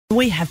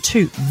we have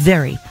two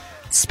very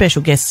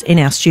special guests in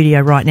our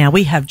studio right now.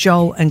 We have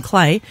Joel and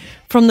Clay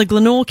from the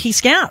Glenorchy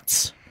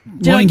Scouts.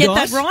 Did Morning, I get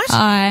guys. that right?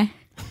 Hi.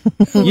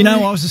 You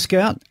know, I was a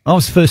scout. I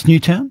was first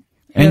Newtown,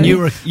 and you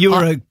were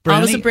a brownie. I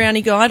was a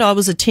brownie guide. I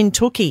was a tin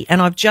tookie,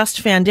 and I've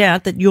just found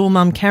out that your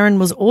mum Karen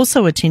was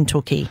also a tin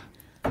tookie.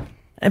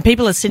 And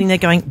people are sitting there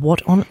going,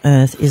 "What on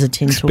earth is a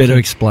tin tookie?" Better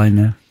explain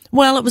now.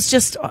 Well, it was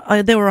just,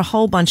 there were a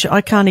whole bunch of, I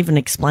can't even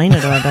explain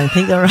it, I don't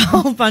think. There were a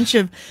whole bunch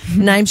of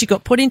names you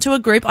got put into a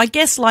group, I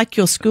guess like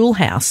your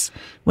schoolhouse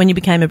when you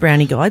became a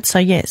brownie guide, so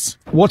yes.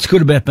 What's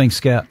good about being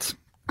scouts?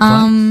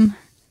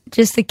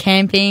 Just the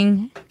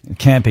camping.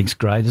 Camping's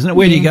great, isn't it?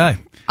 Where do you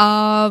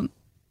go?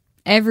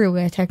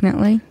 Everywhere,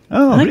 technically.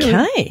 Oh, really?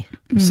 Okay.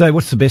 So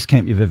what's the best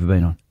camp you've ever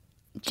been on?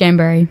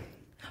 Jamboree.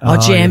 Oh,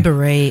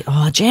 Jamboree.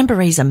 Oh,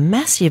 Jamborees are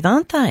massive,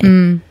 aren't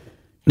they?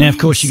 Now, of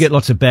course, you get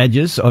lots of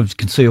badges. I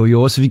can see all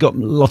yours. Have you got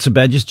lots of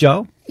badges,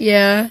 Joel?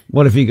 Yeah.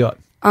 What have you got?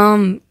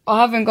 I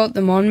haven't got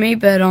them on me,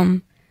 but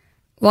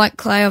like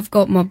Clay, I've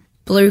got my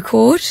blue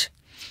cord,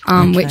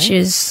 which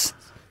is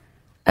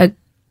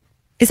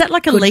Is that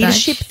like a Good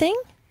leadership badge. thing?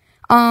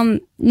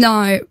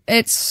 no,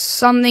 it's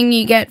something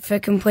you get for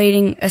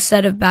completing a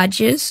set of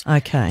badges.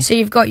 Okay. So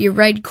you've got your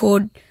red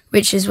cord,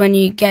 which is when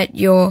you get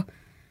your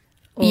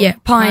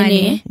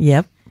pioneer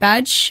Yep.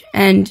 badge,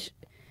 and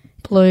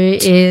Blue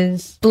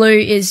is blue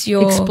is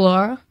your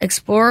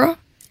Explorer.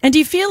 And do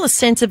you feel a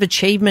sense of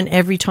achievement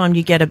every time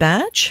you get a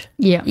badge?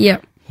 Yeah. Yeah.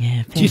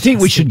 Yeah. Do you think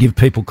we should give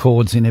people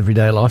cords in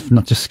everyday life,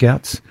 not just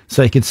scouts,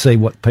 so you can see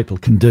what people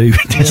can do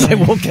as they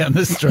walk down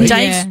the street?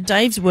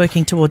 Dave's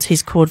working towards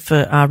his cord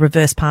for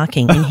reverse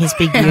parking in his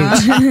big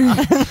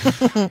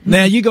ute.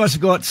 Now, you guys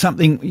have got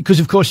something, because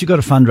of course you've got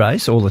a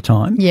fundraise all the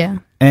time. Yeah.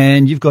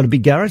 And you've got a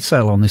big garage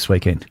sale on this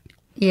weekend.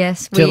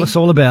 Yes. Tell us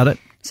all about it.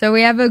 So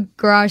we have a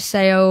garage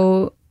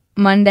sale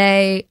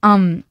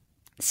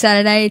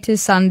Saturday to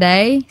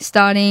Sunday,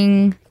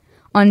 starting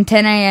on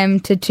 10 a.m.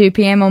 to 2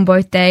 p.m. on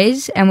both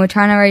days, and we're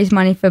trying to raise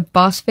money for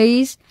bus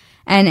fees,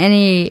 and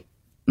any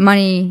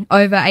money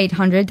over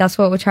 800, that's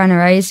what we're trying to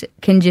raise,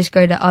 can just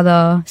go to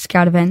other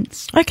Scout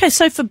events. Okay,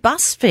 so for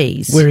bus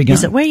fees, Where are you going?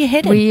 Is it where are you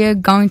headed? We are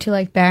going to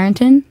Lake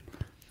Barrington.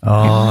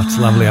 Oh, it's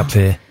lovely up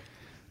there.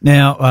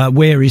 Now,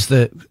 where is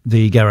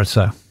the garage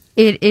sale?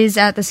 It is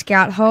at the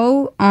Scout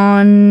Hall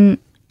on...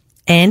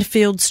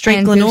 Anfield Street,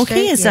 Anfield Glenorchy,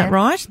 Street, is that yeah.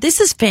 right? This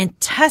is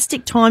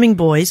fantastic timing,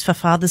 boys, for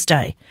Father's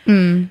Day.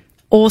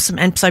 Awesome.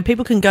 And so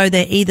people can go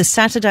there either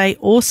Saturday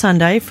or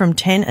Sunday from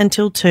 10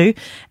 until 2.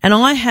 And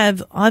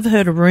I've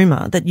heard a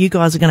rumour that you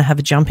guys are going to have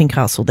a jumping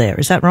castle there.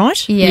 Is that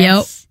right?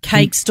 Yes.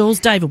 Cake stalls.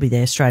 Dave will be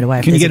there straight away.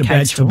 if Can you there's get a cake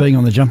badge for stall. being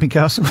on the jumping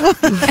castle?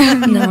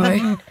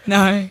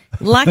 No.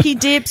 Lucky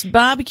dips,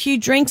 barbecue,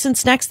 drinks and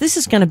snacks. This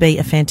is going to be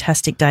a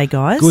fantastic day,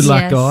 guys. Good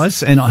luck, Yes.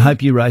 guys, and I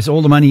hope you raise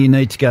all the money you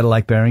need to go to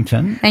Lake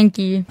Barrington. Thank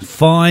you.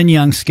 Fine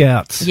young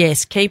scouts.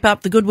 Yes, keep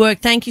up the good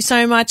work. Thank you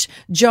so much,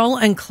 Joel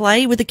and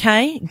Clay with a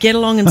K. Get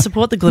along and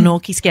support the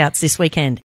Glenorchy Scouts this weekend.